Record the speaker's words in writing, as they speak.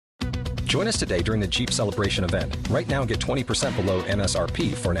Join us today during the Jeep Celebration event. Right now, get 20% below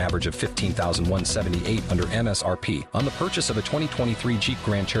MSRP for an average of $15,178 under MSRP on the purchase of a 2023 Jeep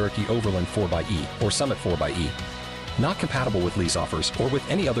Grand Cherokee Overland 4xE or Summit 4xE. Not compatible with lease offers or with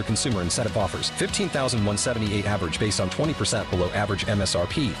any other consumer incentive offers. $15,178 average based on 20% below average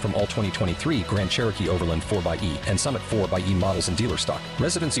MSRP from all 2023 Grand Cherokee Overland 4xE and Summit 4xE models in dealer stock.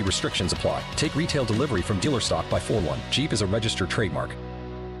 Residency restrictions apply. Take retail delivery from dealer stock by 4/1. Jeep is a registered trademark.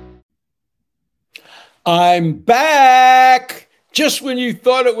 I'm back. Just when you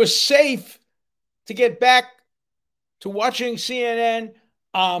thought it was safe to get back to watching CNN,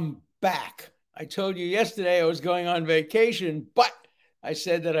 I'm back. I told you yesterday I was going on vacation, but I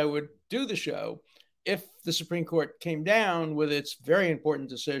said that I would do the show if the Supreme Court came down with its very important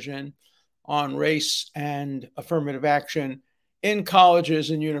decision on race and affirmative action in colleges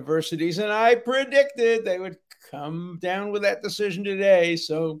and universities. And I predicted they would come down with that decision today.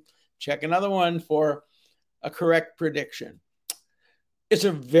 So check another one for a correct prediction. It's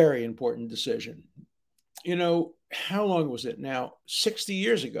a very important decision. You know, how long was it now? 60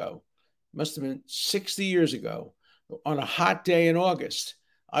 years ago. Must have been 60 years ago, on a hot day in August.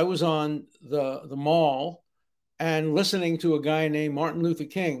 I was on the mall and listening to a guy named Martin Luther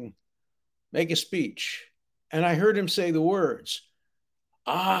King make a speech. And I heard him say the words,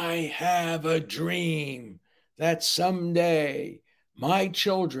 "I have a dream that someday my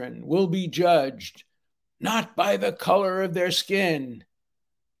children will be judged not by the color of their skin,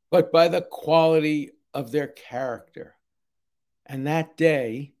 but by the quality of their character." And that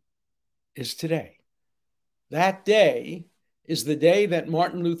day is today. That day is the day that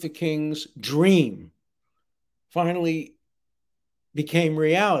Martin Luther King's dream finally became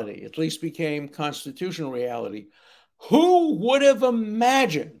reality, at least became constitutional reality. Who would have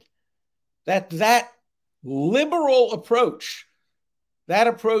imagined that liberal approach, that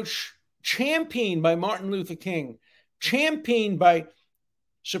approach championed by Martin Luther King, championed by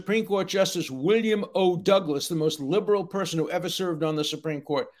Supreme Court Justice William O. Douglas, the most liberal person who ever served on the Supreme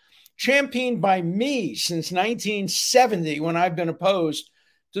Court, championed by me since 1970 when I've been opposed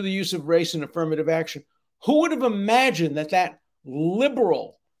to the use of race in affirmative action. Who would have imagined that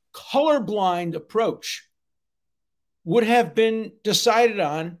liberal, colorblind approach would have been decided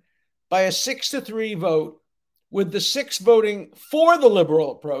on by a 6-3 vote, with the 6 voting for the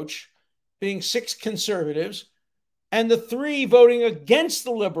liberal approach being 6 conservatives and the 3 voting against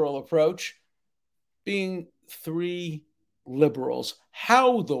the liberal approach being 3 liberals?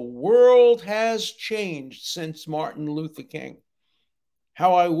 How the world has changed since Martin Luther King.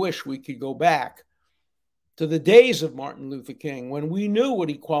 How I wish we could go back to the days of Martin Luther King when we knew what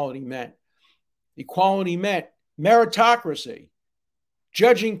equality meant. Equality meant meritocracy,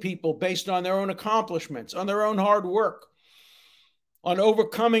 judging people based on their own accomplishments, on their own hard work, on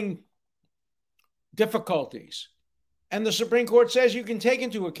overcoming difficulties. And the Supreme Court says you can take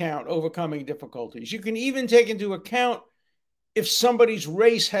into account overcoming difficulties. You can even take into account if somebody's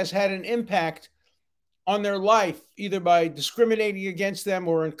race has had an impact on their life, either by discriminating against them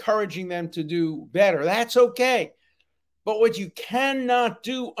or encouraging them to do better. That's okay. But what you cannot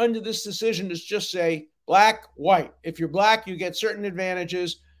do under this decision is just say black, white. If you're black, you get certain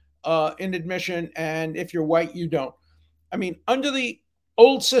advantages in admission, and if you're white, you don't. I mean, under the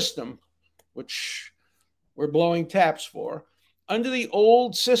old system, which we're blowing taps for, under the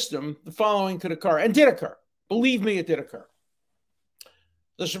old system, the following could occur, and did occur. Believe me, it did occur.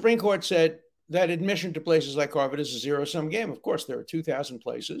 The Supreme Court said that admission to places like Harvard is a zero-sum game. Of course, there are 2,000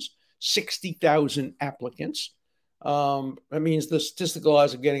 places, 60,000 applicants. That means the statistical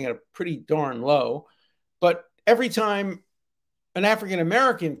odds of getting it are pretty darn low. But every time an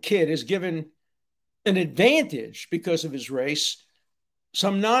African-American kid is given an advantage because of his race,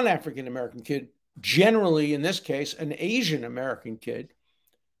 some non-African-American kid, generally in this case, an Asian-American kid,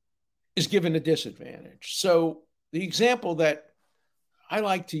 is given a disadvantage. So the example that I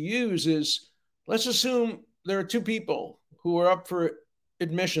like to use is, let's assume there are 2 people who are up for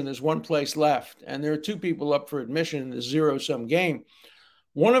admission. There's 1 place left, and there are 2 people up for admission in the zero-sum game.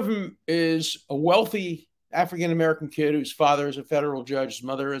 One of them is a wealthy African-American kid whose father is a federal judge, his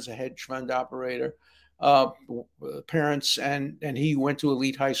mother is a hedge fund operator, parents, and he went to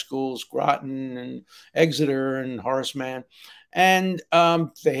elite high schools, Groton and Exeter and Horace Mann. And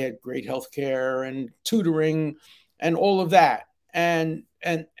they had great health care and tutoring and all of that. And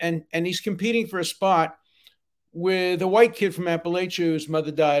he's competing for a spot with a white kid from Appalachia whose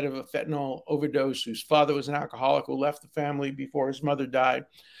mother died of a fentanyl overdose, whose father was an alcoholic who left the family before his mother died,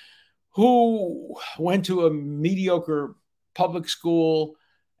 who went to a mediocre public school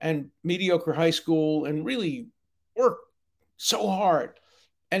and mediocre high school and really worked so hard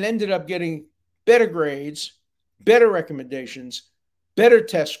and ended up getting better grades, better recommendations, better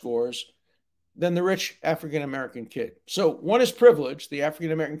test scores than the rich African American kid. So one is privileged, the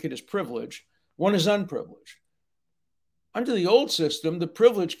African American kid is privileged, one is unprivileged. Under the old system, the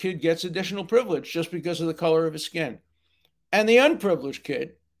privileged kid gets additional privilege just because of the color of his skin. And the unprivileged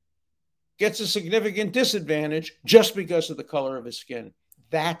kid gets a significant disadvantage just because of the color of his skin.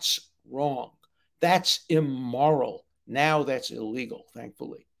 That's wrong. That's immoral. Now that's illegal,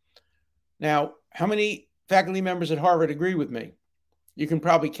 thankfully. Now, how many faculty members at Harvard agree with me? You can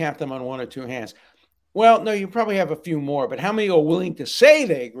probably count them on one or two hands. Well, no, you probably have a few more, but how many are willing to say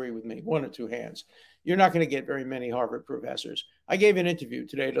they agree with me? One or two hands. You're not going to get very many Harvard professors. I gave an interview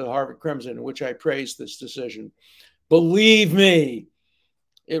today to the Harvard Crimson in which I praised this decision. Believe me,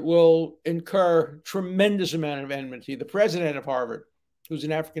 it will incur tremendous amount of enmity. The president of Harvard, who's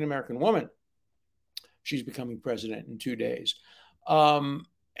an African-American woman, she's becoming president in 2 days.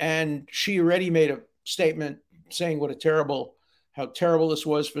 And she already made a statement saying how terrible this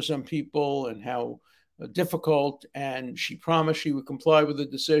was for some people and how difficult. And she promised she would comply with the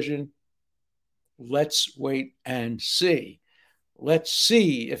decision. Let's wait and see. Let's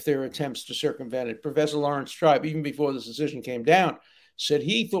see if there are attempts to circumvent it. Professor Lawrence Tribe, even before this decision came down, said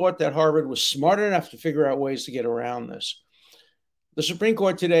he thought that Harvard was smart enough to figure out ways to get around this. The Supreme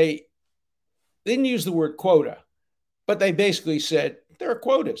Court today didn't use the word quota, but they basically said there are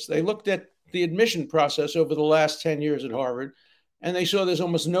quotas. They looked at the admission process over the last 10 years at Harvard, and they saw there's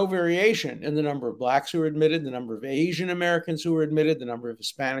almost no variation in the number of blacks who were admitted, the number of Asian Americans who were admitted, the number of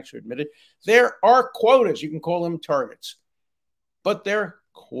Hispanics who were admitted. There are quotas. You can call them targets, but they're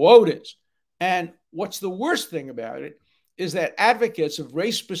quotas. And what's the worst thing about it is that advocates of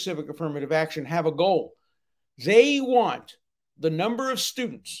race-specific affirmative action have a goal. They want the number of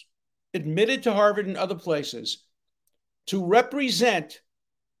students admitted to Harvard and other places to represent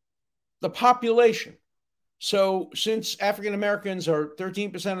the population. So since African Americans are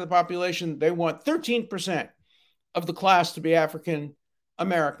 13% of the population, they want 13% of the class to be African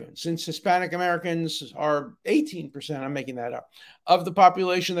American. Since Hispanic Americans are 18%, I'm making that up, of the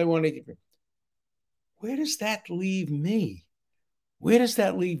population, they want 18%. Where does that leave me? Where does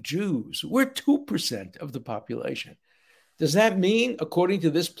that leave Jews? We're 2% of the population. Does that mean, according to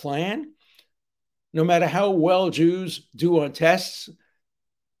this plan, no matter how well Jews do on tests,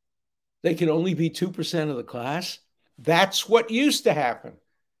 they can only be 2% of the class? That's what used to happen.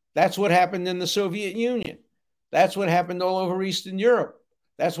 That's what happened in the Soviet Union. That's what happened all over Eastern Europe.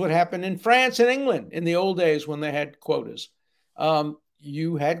 That's what happened in France and England in the old days when they had quotas.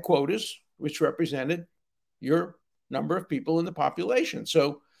 You had quotas which represented your number of people in the population.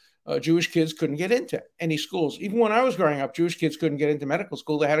 So Jewish kids couldn't get into any schools. Even when I was growing up, Jewish kids couldn't get into medical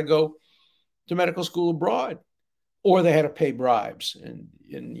school. They had to go to medical school abroad, or they had to pay bribes. And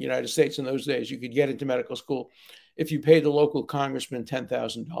in the United States in those days, you could get into medical school if you paid the local congressman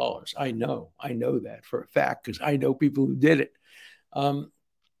 $10,000. I know that for a fact because I know people who did it. So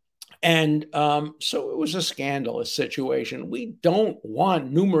it was a scandalous situation. We don't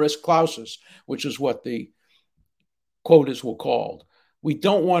want numerus clausus, which is what the quotas were called. We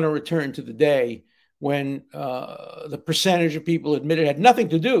don't want to return to the day when the percentage of people admitted had nothing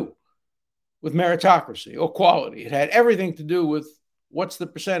to do with meritocracy or quality. It had everything to do with what's the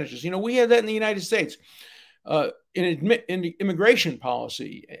percentages. We had that in the United States. In immigration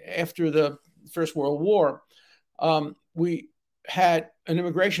policy after the First World War, we had an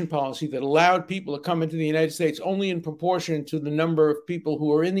immigration policy that allowed people to come into the United States only in proportion to the number of people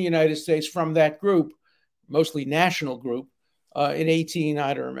who are in the United States from that group, mostly national group, in 50 or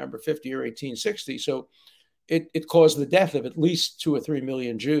 1860. So it caused the death of at least 2 or 3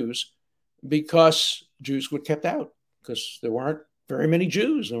 million Jews because Jews were kept out, because there weren't very many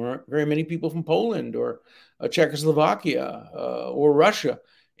Jews. There weren't very many people from Poland or Czechoslovakia or Russia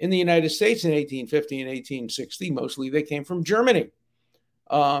in the United States in 1850 and 1860. Mostly they came from Germany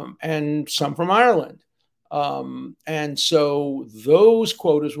and some from Ireland. And so those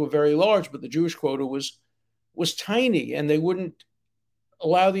quotas were very large, but the Jewish quota was tiny, and they wouldn't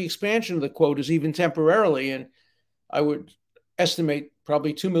allow the expansion of the quotas even temporarily. And I would estimate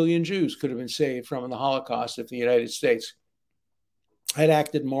probably 2 million Jews could have been saved from the Holocaust if the United States had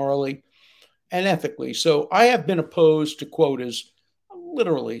acted morally and ethically. So I have been opposed to quotas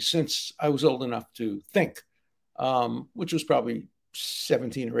literally since I was old enough to think, which was probably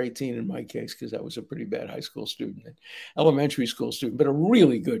 17 or 18 in my case, because I was a pretty bad high school student, and elementary school student, but a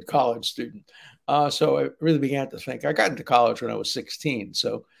really good college student. So I really began to think. I got into college when I was 16,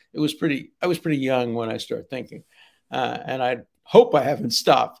 so I was pretty young when I started thinking, and I hope I haven't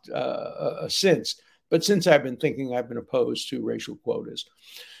stopped since. But since I've been thinking, I've been opposed to racial quotas.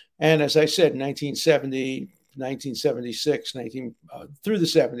 And as I said, 1970, 1976, through the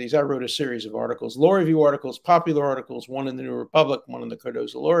 70s, I wrote a series of articles, law review articles, popular articles, one in the New Republic, one in the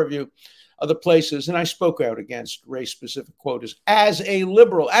Cardozo Law Review, other places. And I spoke out against race-specific quotas as a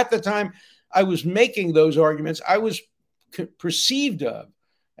liberal. At the time I was making those arguments, I was perceived of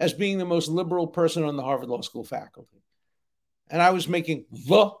as being the most liberal person on the Harvard Law School faculty. And I was making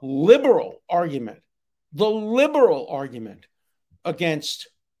the liberal argument against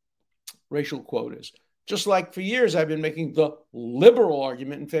racial quotas. Just like for years, I've been making the liberal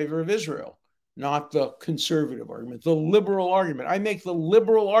argument in favor of Israel, not the conservative argument, the liberal argument. I make the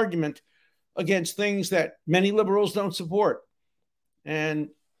liberal argument against things that many liberals don't support. And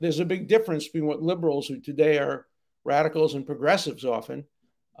there's a big difference between what liberals, who today are radicals and progressives often,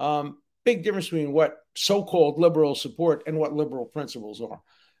 big difference between what so-called liberals support and what liberal principles are.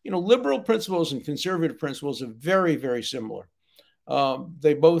 Liberal principles and conservative principles are very, very similar.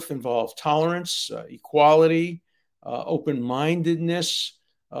 They both involve tolerance, equality, open-mindedness,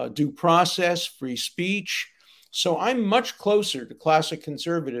 due process, free speech. So I'm much closer to classic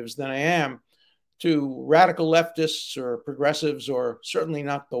conservatives than I am to radical leftists or progressives, or certainly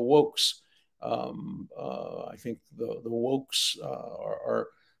not the wokes. I think the wokes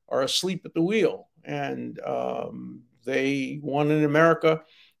are asleep at the wheel, and they want an America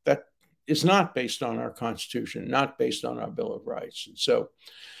that is not based on our Constitution, not based on our Bill of Rights. And so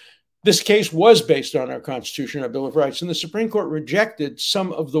this case was based on our Constitution, our Bill of Rights, and the Supreme Court rejected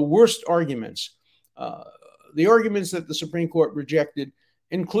some of the worst arguments. The arguments that the Supreme Court rejected,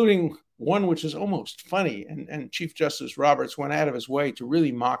 including one which is almost funny, and Chief Justice Roberts went out of his way to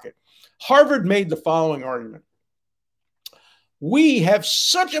really mock it. Harvard made the following argument: we have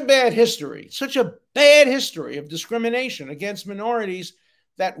such a bad history of discrimination against minorities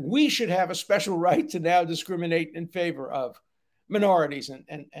that we should have a special right to now discriminate in favor of minorities.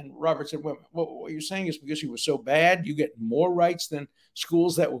 And Robert said, well, what you're saying is because you were so bad, you get more rights than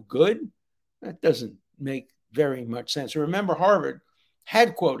schools that were good? That doesn't make very much sense. Remember, Harvard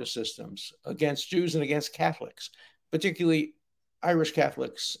had quota systems against Jews and against Catholics, particularly Irish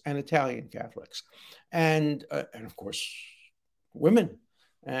Catholics and Italian Catholics, and of course, women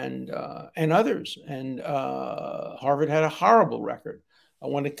and others. And Harvard had a horrible record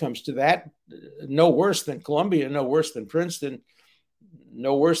when it comes to that. No worse than Columbia, no worse than Princeton,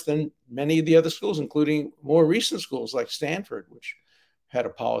 no worse than many of the other schools, including more recent schools like Stanford, which had a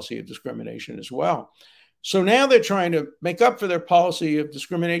policy of discrimination as well. So now they're trying to make up for their policy of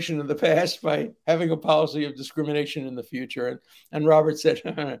discrimination in the past by having a policy of discrimination in the future. And Robert said,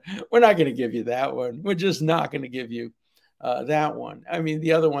 we're not going to give you that one. We're just not going to give you that one. I mean,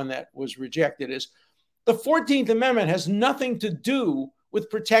 the other one that was rejected is the 14th Amendment has nothing to do with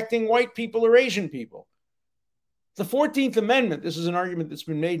protecting white people or Asian people. The 14th Amendment, this is an argument that's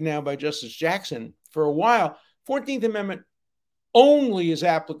been made now by Justice Jackson for a while, 14th Amendment only is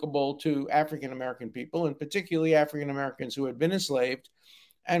applicable to African-American people, and particularly African-Americans who had been enslaved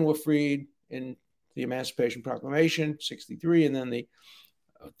and were freed in the Emancipation Proclamation, 63, and then the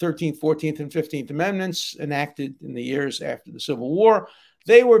 13th, 14th, and 15th Amendments enacted in the years after the Civil War.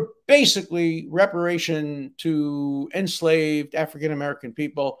 They were basically reparation to enslaved African-American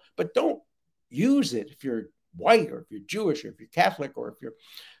people, but don't use it if you're white or if you're Jewish or if you're Catholic or if you're...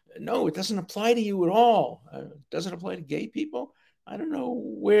 No, it doesn't apply to you at all. It doesn't apply to gay people. I don't know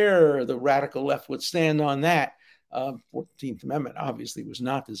where the radical left would stand on that. 14th Amendment obviously was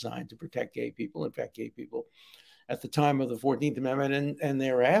not designed to protect gay people. In fact, gay people at the time of the 14th Amendment and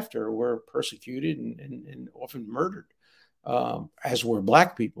thereafter were persecuted and often murdered, as were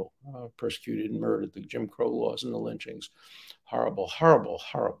Black people, persecuted and murdered, the Jim Crow laws and the lynchings. Horrible, horrible,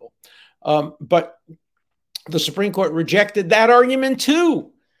 horrible. But the Supreme Court rejected that argument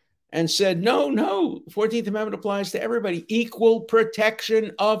too, and said, no, the 14th Amendment applies to everybody. Equal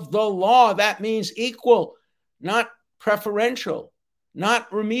protection of the law. That means equal, not preferential,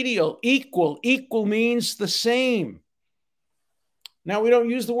 not remedial. Equal. Equal means the same. Now, we don't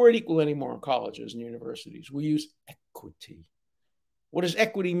use the word equal anymore in colleges and universities. We use equity. What does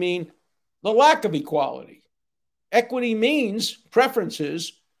equity mean? The lack of equality. Equity means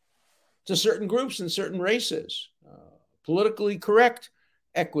preferences to certain groups and certain races. Politically correct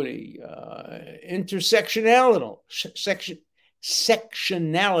equity,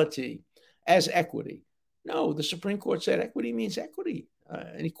 sectionality as equity. No, the Supreme Court said equity means equity.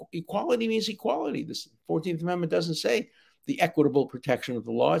 And equality means equality. The 14th Amendment doesn't say the equitable protection of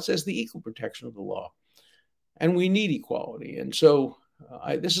the law. It says the equal protection of the law. And we need equality. And so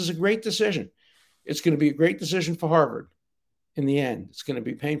this is a great decision. It's going to be a great decision for Harvard in the end. It's going to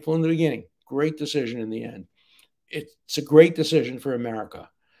be painful in the beginning, great decision in the end. It's a great decision for America.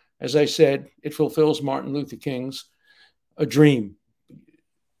 As I said, it fulfills Martin Luther King's a dream.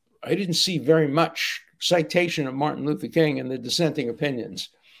 I didn't see very much citation of Martin Luther King in the dissenting opinions.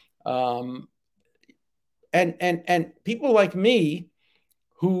 And people like me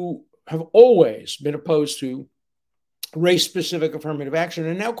who have always been opposed to race-specific affirmative action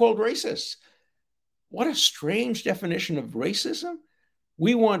are now called racists. What a strange definition of racism.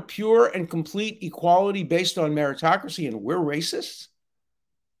 We want pure and complete equality based on meritocracy, and we're racists?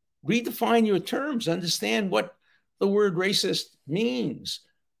 Redefine your terms. Understand what the word racist means.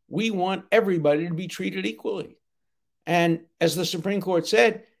 We want everybody to be treated equally. And as the Supreme Court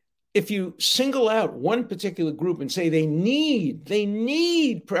said, if you single out one particular group and say they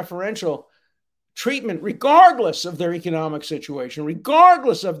need preferential treatment regardless of their economic situation,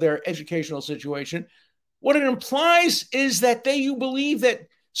 regardless of their educational situation, what it implies is that you believe that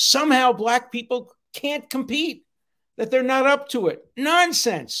somehow Black people can't compete, that they're not up to it.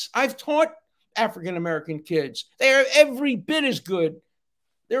 Nonsense. I've taught African-American kids. They are every bit as good.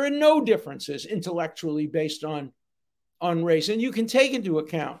 There are no differences intellectually based on race, and you can take into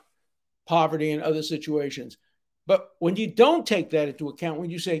account poverty and other situations. But when you don't take that into account,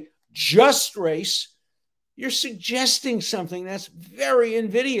 when you say just race, you're suggesting something that's very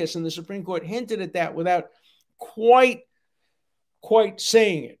invidious, and the Supreme Court hinted at that without quite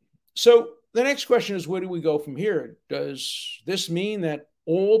saying it. So the next question is, where do we go from here? Does this mean that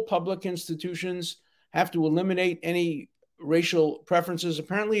all public institutions have to eliminate any racial preferences?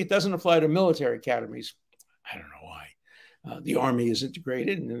 Apparently, it doesn't apply to military academies. I don't know why. The Army is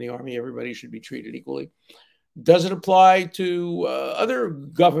integrated, and in the Army, everybody should be treated equally. Does it apply to other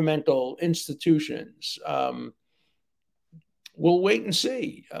governmental institutions? We'll wait and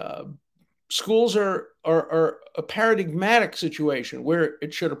see. Schools are a paradigmatic situation where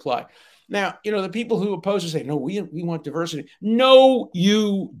it should apply. Now, the people who oppose it say, no, we want diversity. No,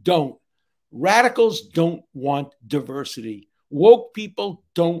 you don't. Radicals don't want diversity. Woke people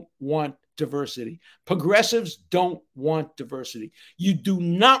don't want diversity. Progressives don't want diversity. You do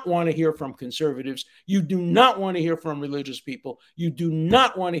not want to hear from conservatives. You do not want to hear from religious people. You do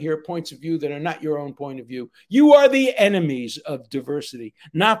not want to hear points of view that are not your own point of view. You are the enemies of diversity,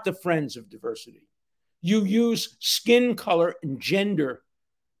 not the friends of diversity. You use skin color and gender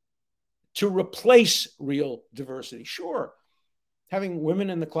to replace real diversity. Sure, having women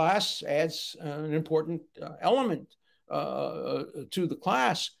in the class adds an important element to the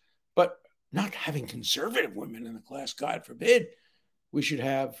class, but not having conservative women in the class. God forbid we should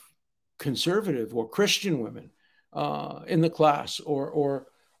have conservative or Christian women in the class, or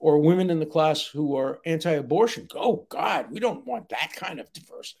women in the class who are anti-abortion. Oh, God, we don't want that kind of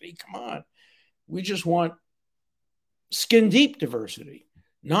diversity. Come on. We just want skin-deep diversity,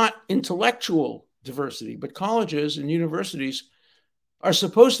 not intellectual diversity. But colleges and universities are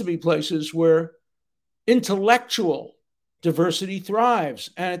supposed to be places where intellectual diversity thrives.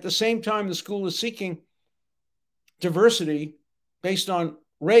 And at the same time, the school is seeking diversity based on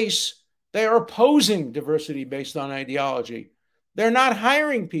race. They are opposing diversity based on ideology. They're not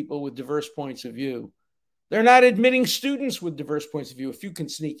hiring people with diverse points of view. They're not admitting students with diverse points of view. If you can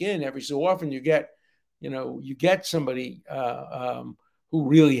sneak in every so often, you get somebody who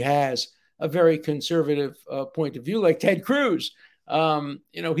really has a very conservative point of view, like Ted Cruz.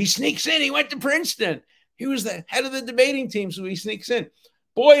 He sneaks in. He went to Princeton. He was the head of the debating team, so he sneaks in.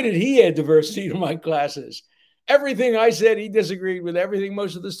 Boy, did he add diversity to my classes. Everything I said, he disagreed with. Everything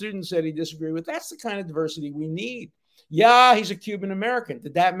most of the students said, he disagreed with. That's the kind of diversity we need. Yeah, he's a Cuban American.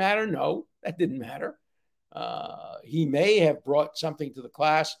 Did that matter? No, that didn't matter. He may have brought something to the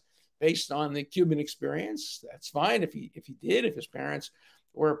class based on the Cuban experience. That's fine if he did. If his parents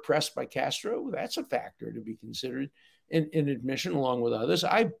were oppressed by Castro, that's a factor to be considered in admission along with others.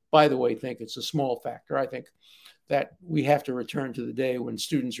 I, by the way, think it's a small factor. I think that we have to return to the day when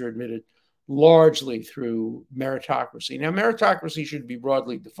students are admitted largely through meritocracy. Now, meritocracy should be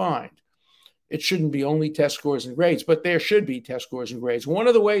broadly defined. It shouldn't be only test scores and grades, but there should be test scores and grades. One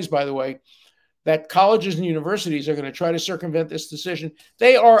of the ways, by the way, that colleges and universities are going to try to circumvent this decision,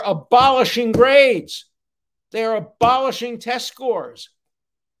 they are abolishing grades. They are abolishing test scores.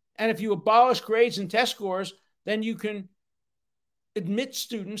 And if you abolish grades and test scores, then you can admit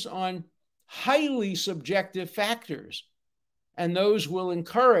students on highly subjective factors. And those will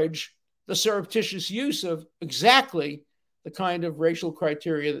encourage the surreptitious use of exactly the kind of racial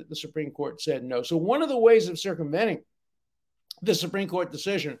criteria that the Supreme Court said no. So one of the ways of circumventing the Supreme Court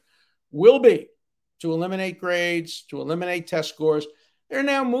decision will be to eliminate grades, to eliminate test scores. There are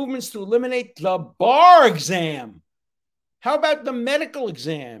now movements to eliminate the bar exam. How about the medical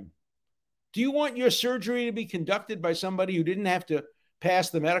exam? Do you want your surgery to be conducted by somebody who didn't have to pass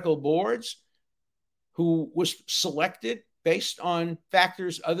the medical boards, who was selected based on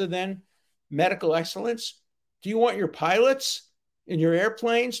factors other than medical excellence? Do you want your pilots in your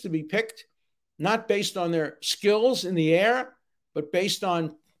airplanes to be picked not based on their skills in the air, but based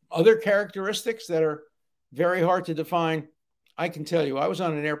on other characteristics that are very hard to define? I can tell you, I was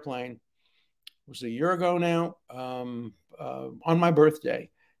on an airplane, it was a year ago now, on my birthday,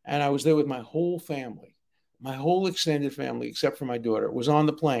 and I was there with my whole family, my whole extended family, except for my daughter, was on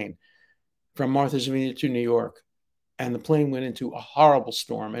the plane from Martha's Vineyard to New York. And the plane went into a horrible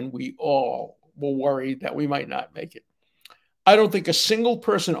storm, and we all were worried that we might not make it. I don't think a single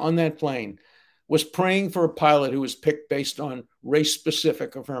person on that plane was praying for a pilot who was picked based on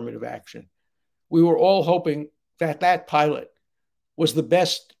race-specific affirmative action. We were all hoping that that pilot was the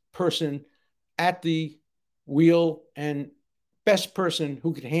best person at the wheel and best person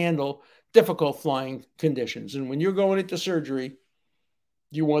who could handle difficult flying conditions. And when you're going into surgery,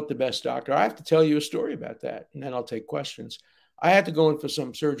 you want the best doctor. I have to tell you a story about that, and then I'll take questions. I had to go in for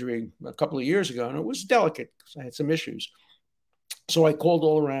some surgery a couple of years ago, and it was delicate because I had some issues. So I called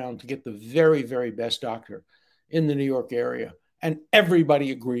all around to get the very, very best doctor in the New York area, and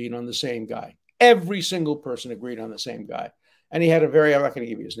everybody agreed on the same guy. Every single person agreed on the same guy. And he had a very, I'm not going to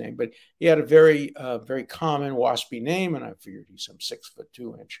give you his name, but he had a very, very common waspy name, and I figured he's some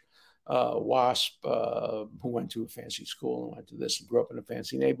 6'2" wasp who went to a fancy school and went to this and grew up in a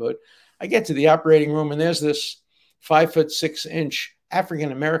fancy neighborhood. I get to the operating room, and there's this 5'6"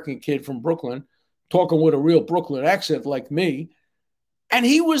 African-American kid from Brooklyn talking with a real Brooklyn accent like me. And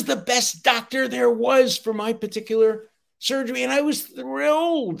he was the best doctor there was for my particular surgery. And I was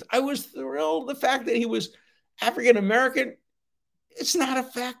thrilled. The fact that he was African-American, it's not a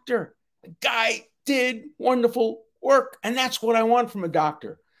factor. The guy did wonderful work. And that's what I want from a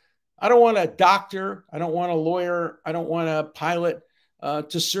doctor. I don't want a doctor. I don't want a lawyer. I don't want a pilot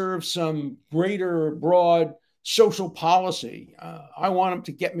to serve some greater, broad social policy. I want him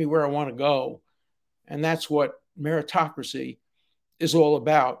to get me where I want to go. And that's what meritocracy is all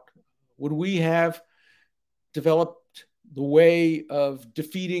about. Would we have developed the way of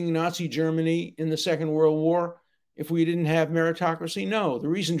defeating Nazi Germany in the Second World War if we didn't have meritocracy? No. The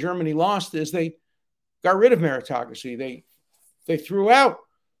reason Germany lost is they got rid of meritocracy. They threw out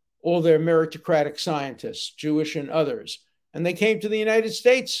all their meritocratic scientists, Jewish and others, and they came to the United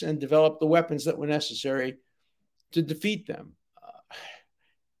States and developed the weapons that were necessary to defeat them.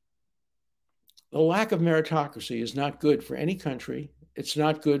 The lack of meritocracy is not good for any country. It's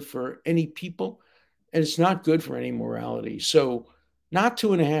not good for any people, and it's not good for any morality. So not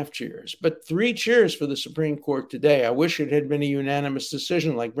 2.5 cheers, but 3 cheers for the Supreme Court today. I wish it had been a unanimous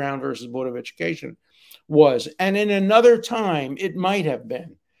decision like Brown versus Board of Education was. And in another time, it might have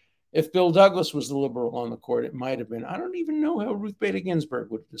been. If Bill Douglas was the liberal on the court, it might have been. I don't even know how Ruth Bader Ginsburg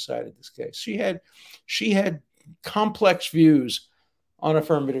would have decided this case. She had complex views on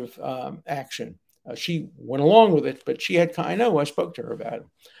affirmative action. She went along with it, but I spoke to her about it.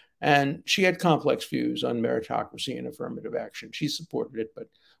 And she had complex views on meritocracy and affirmative action. She supported it, but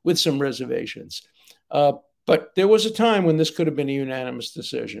with some reservations. But there was a time when this could have been a unanimous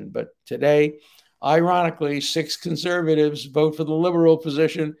decision. But today, ironically, 6 conservatives vote for the liberal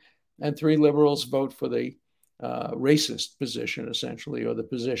position and 3 liberals vote for the racist position, essentially, or the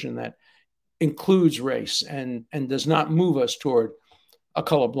position that includes race and does not move us toward a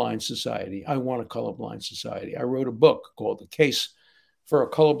colorblind society. I want a colorblind society. I wrote a book called The Case for a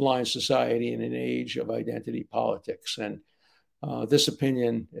Colorblind Society in an Age of Identity Politics. And this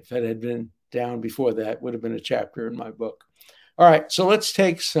opinion, if it had been down before that, would have been a chapter in my book. All right, so let's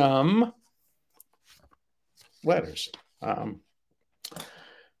take some letters.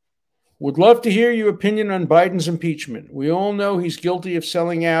 Would love to hear your opinion on Biden's impeachment. We all know he's guilty of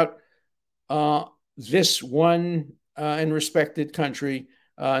selling out this one and respected country.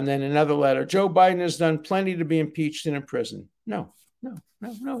 And then another letter. Joe Biden has done plenty to be impeached and imprisoned. No,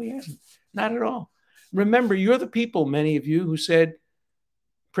 he hasn't. Not at all. Remember, you're the people, many of you, who said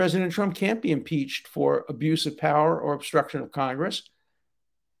President Trump can't be impeached for abuse of power or obstruction of Congress.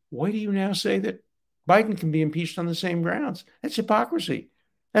 Why do you now say that Biden can be impeached on the same grounds? That's hypocrisy.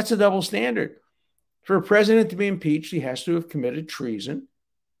 That's a double standard. For a president to be impeached, he has to have committed treason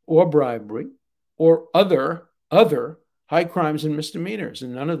or bribery or other high crimes and misdemeanors.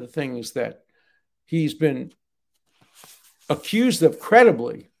 And none of the things that he's been accused of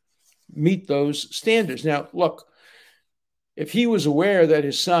credibly meet those standards. Now, look, if he was aware that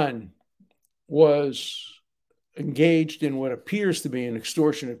his son was engaged in what appears to be an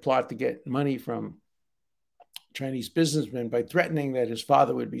extortionate plot to get money from Chinese businessman by threatening that his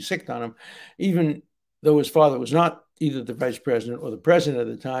father would be sicked on him, even though his father was not either the vice president or the president at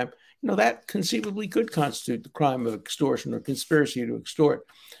the time. That conceivably could constitute the crime of extortion or conspiracy to extort.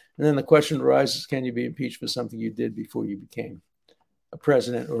 And then the question arises, can you be impeached for something you did before you became a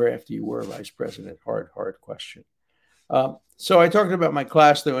president or after you were a vice president? Hard question. So I talked about my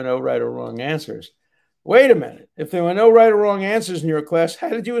class. There were no right or wrong answers. Wait a minute. If there were no right or wrong answers in your class, how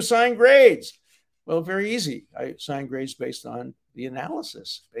did you assign grades? Well, very easy. I assigned grades based on the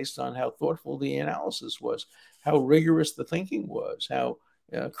analysis, based on how thoughtful the analysis was, how rigorous the thinking was, how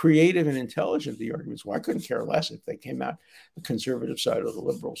creative and intelligent the arguments were. I couldn't care less if they came out the conservative side or the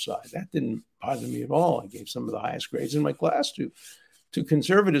liberal side. That didn't bother me at all. I gave some of the highest grades in my class to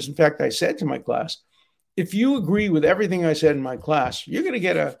conservatives. In fact, I said to my class, if you agree with everything I said in my class, you're going to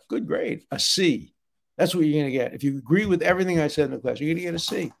get a good grade, a C. That's what you're going to get. If you agree with everything I said in the class, you're going to get a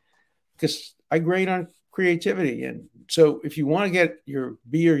C, because I grade on creativity. And so if you want to get your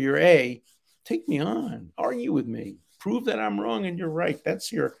B or your A, take me on, argue with me, prove that I'm wrong and you're right.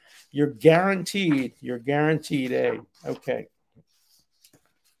 That's your guaranteed A. Okay.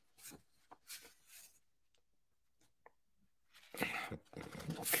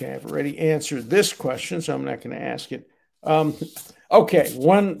 Okay, I've already answered this question, so I'm not going to ask it. Okay,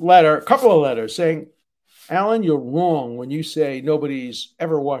 a couple of letters saying, Alan, you're wrong when you say nobody's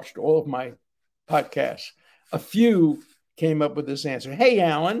ever watched all of my podcasts. A few came up with this answer. Hey,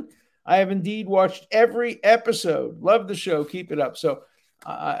 Alan, I have indeed watched every episode. Love the show. Keep it up. So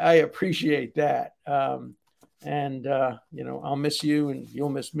I appreciate that. I'll miss you and you'll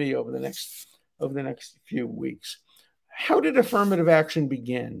miss me over the next few weeks. How did affirmative action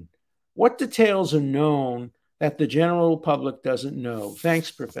begin? What details are known that the general public doesn't know? Thanks,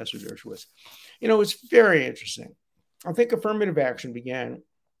 Professor Dershowitz. It's very interesting. I think affirmative action began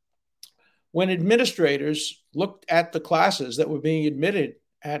when administrators looked at the classes that were being admitted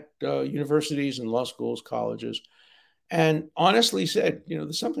at universities and law schools, colleges, and honestly said,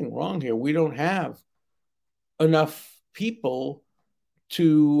 there's something wrong here. We don't have enough people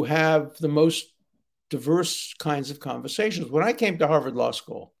to have the most diverse kinds of conversations. When I came to Harvard Law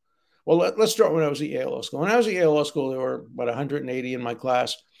School, well, let's start when I was at Yale Law School. When I was at Yale Law School, there were about 180 in my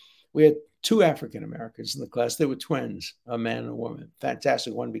class. We had 2 African Americans in the class. They were twins, a man and a woman.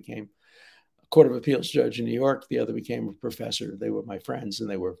 Fantastic. One became a Court of Appeals judge in New York. The other became a professor. They were my friends and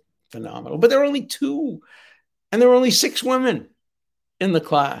they were phenomenal. But there were only 2, and there were only 6 women in the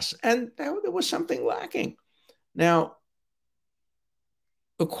class. And there was something lacking. Now,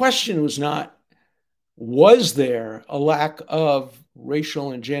 the question was not, was there a lack of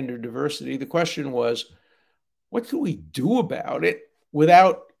racial and gender diversity? The question was, what can we do about it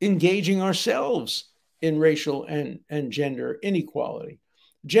without engaging ourselves in racial and gender inequality?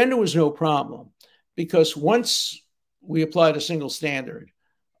 Gender was no problem, because once we applied a single standard,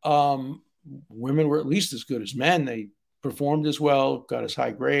 women were at least as good as men. They performed as well, got as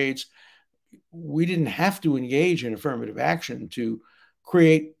high grades. We didn't have to engage in affirmative action to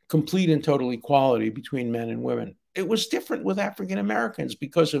create complete and total equality between men and women. It was different with African Americans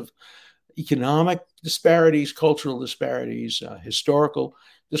because of economic disparities, cultural disparities, historical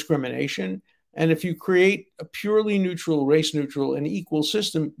discrimination. And if you create a purely neutral, race neutral, and equal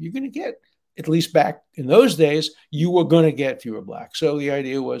system, you're going to get, at least back in those days, you were going to get fewer blacks. So the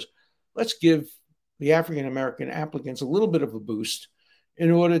idea was, let's give the African American applicants a little bit of a boost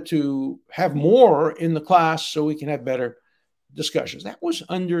in order to have more in the class so we can have better discussions. That was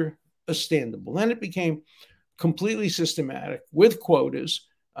understandable. Then it became completely systematic with quotas,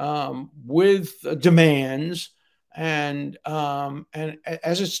 with demands, and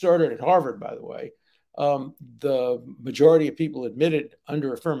as it started at Harvard, by the way, the majority of people admitted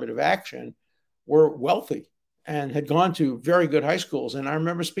under affirmative action were wealthy and had gone to very good high schools. And I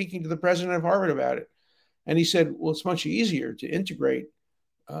remember speaking to the president of Harvard about it, and he said, "Well, it's much easier to integrate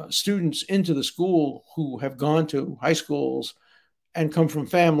students into the school who have gone to high schools and come from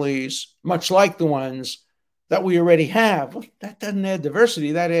families much like the ones that we already have." Well, that doesn't add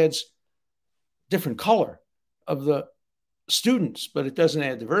diversity. That adds different color of the students, but it doesn't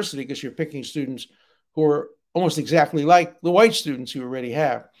add diversity because you're picking students who are almost exactly like the white students you already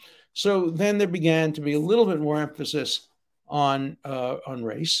have. So then there began to be a little bit more emphasis on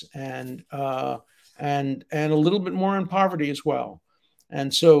race and a little bit more on poverty as well.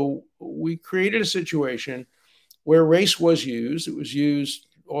 And so we created a situation where race was used. It was used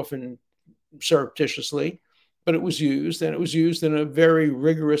often surreptitiously, but it was used, and it was used in a very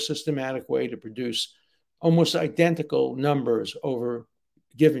rigorous, systematic way to produce almost identical numbers over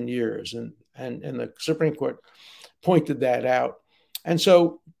given years. And the Supreme Court pointed that out. And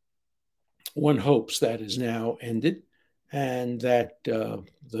so one hopes that is now ended and that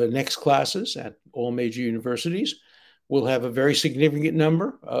the next classes at all major universities will have a very significant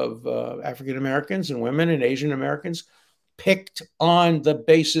number of African Americans and women and Asian Americans picked on the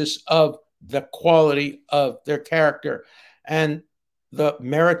basis of the quality of their character and the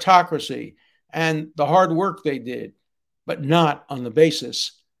meritocracy and the hard work they did, but not on the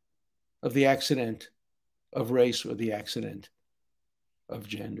basis of the accident of race or the accident of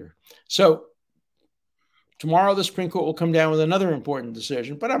gender. So tomorrow, the Supreme Court will come down with another important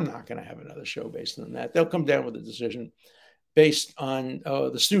decision, but I'm not going to have another show based on that. They'll come down with a decision based on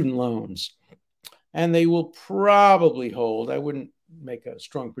the student loans. And they will probably hold, I wouldn't make a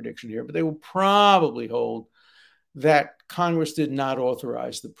strong prediction here, but they will probably hold that Congress did not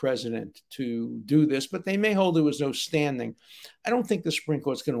authorize the president to do this, but they may hold there was no standing. I don't think the Supreme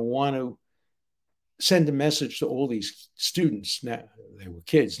Court's going to want to send a message to all these students. Now, they were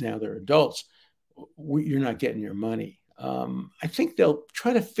kids, now they're adults. You're not getting your money. I think they'll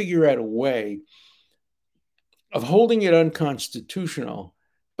try to figure out a way of holding it unconstitutional,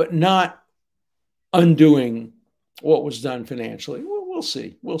 but not undoing what was done financially. We'll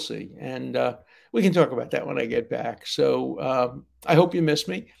see. We'll see. And we can talk about that when I get back. So I hope you miss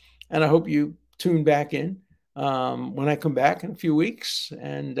me, and I hope you tune back in when I come back in a few weeks,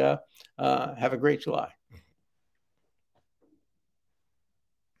 and have a great July.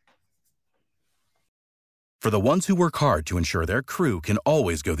 For the ones who work hard to ensure their crew can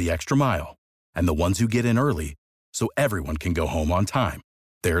always go the extra mile, and the ones who get in early so everyone can go home on time,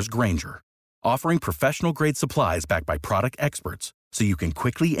 there's Grainger, offering professional-grade supplies backed by product experts so you can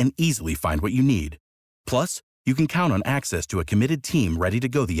quickly and easily find what you need. Plus, you can count on access to a committed team ready to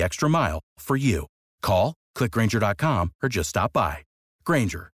go the extra mile for you. Call, click Grainger.com, or just stop by.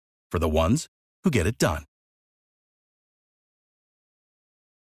 Grainger, for the ones who get it done.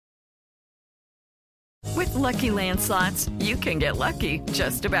 With Lucky Land Slots, you can get lucky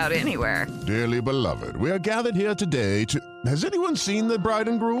just about anywhere. Dearly beloved, we are gathered here today to... Has anyone seen the bride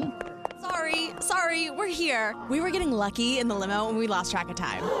and groom? Sorry, we're here. We were getting lucky in the limo and we lost track of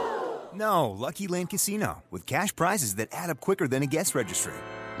time. No, Lucky Land Casino, with cash prizes that add up quicker than a guest registry.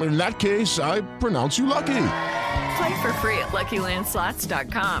 In that case, I pronounce you lucky. Play for free at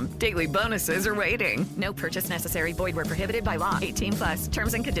LuckyLandSlots.com. Daily bonuses are waiting. No purchase necessary. Void where prohibited by law. 18+.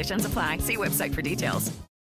 Terms and conditions apply. See website for details.